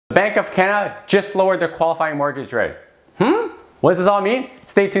The Bank of Canada just lowered their qualifying mortgage rate. What does this all mean?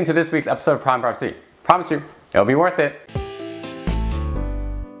 Stay tuned to this week's episode of Prime Property. Promise you, it'll be worth it.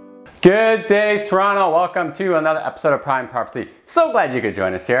 Good day, Toronto. Welcome to another episode of Prime Property. So glad you could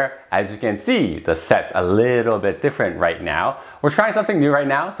join us here. As you can see, the set's a little bit different right now. We're trying something new right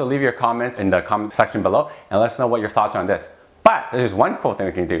now, so leave your comments in the comment section below and let us know what your thoughts are on this. But there's one cool thing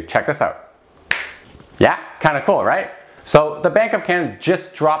we can do. Check this out. Yeah, kind of cool, right? So the Bank of Canada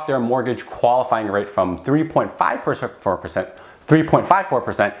just dropped their mortgage qualifying rate from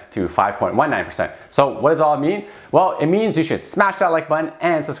 3.54% to 5.19%. So what does it all mean? Well, it means you should smash that like button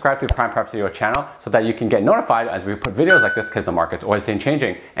and subscribe to the Prime Property channel so that you can get notified as we put videos like this, because the market's always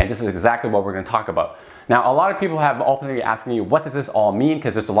changing, and this is exactly what we're going to talk about. Now, a lot of people have openly asking me, what does this all mean?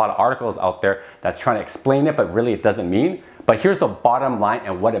 Because there's a lot of articles out there that's trying to explain it, but really it doesn't mean. But here's the bottom line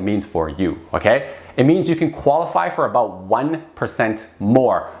and what it means for you, okay? It means you can qualify for about 1%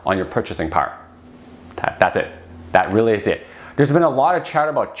 more on your purchasing power. That's it. That really is it. There's been a lot of chatter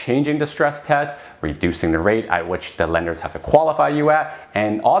about changing the stress test, reducing the rate at which the lenders have to qualify you at,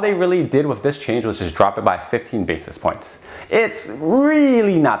 and all they really did with this change was just drop it by 15 basis points. It's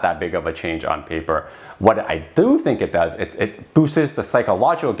really not that big of a change on paper. What I do think it does, it boosts the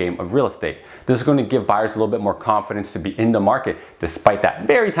psychological game of real estate. This is going to give buyers a little bit more confidence to be in the market despite that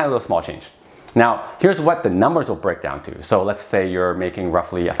very tiny little small change. Now, here's what the numbers will break down to. So let's say you're making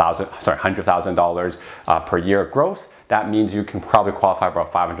roughly $100,000 per year gross. That means you can probably qualify for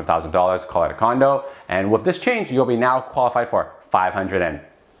about $500,000, call it a condo. And with this change, you'll be now qualified for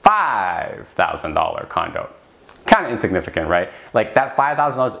 $505,000 condo. Kind of insignificant, right? Like that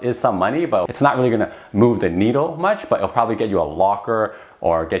 $5,000 is some money, but it's not really gonna move the needle much, but it'll probably get you a locker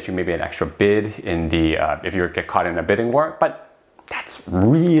or get you maybe an extra bid in the, if you get caught in a bidding war, but that's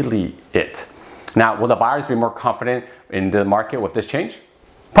really it. Now, will the buyers be more confident in the market with this change?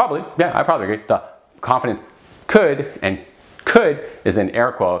 Probably, yeah, I probably agree. The confidence could, and could is an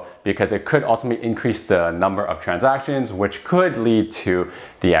air quote, because it could ultimately increase the number of transactions, which could lead to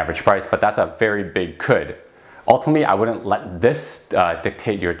the average price, but that's a very big could. Ultimately, I wouldn't let this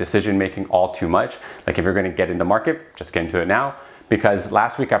dictate your decision making all too much. Like if you're gonna get in the market, just get into it now. Because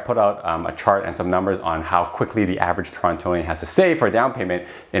last week I put out a chart and some numbers on how quickly the average Torontonian has to save for a down payment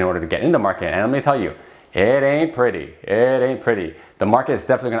in order to get in the market. And let me tell you, it ain't pretty. It ain't pretty. The market is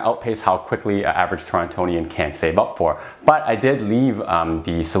definitely going to outpace how quickly an average Torontonian can save up for. But I did leave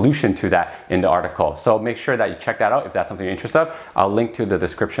the solution to that in the article. So make sure that you check that out if that's something you're interested in. I'll link to the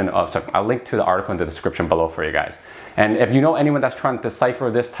description of, I'll link to the article in the description below for you guys. And if you know anyone that's trying to decipher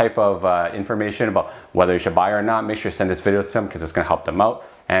this type of information about whether you should buy or not, make sure you send this video to them because it's going to help them out.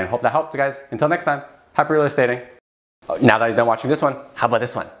 And hope that helped you guys. Until next time, happy real estating. Now that you're done watching this one, how about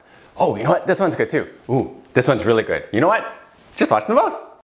this one? Oh, you know what? This one's good too. Ooh, this one's really good. You know what? Just watch the most.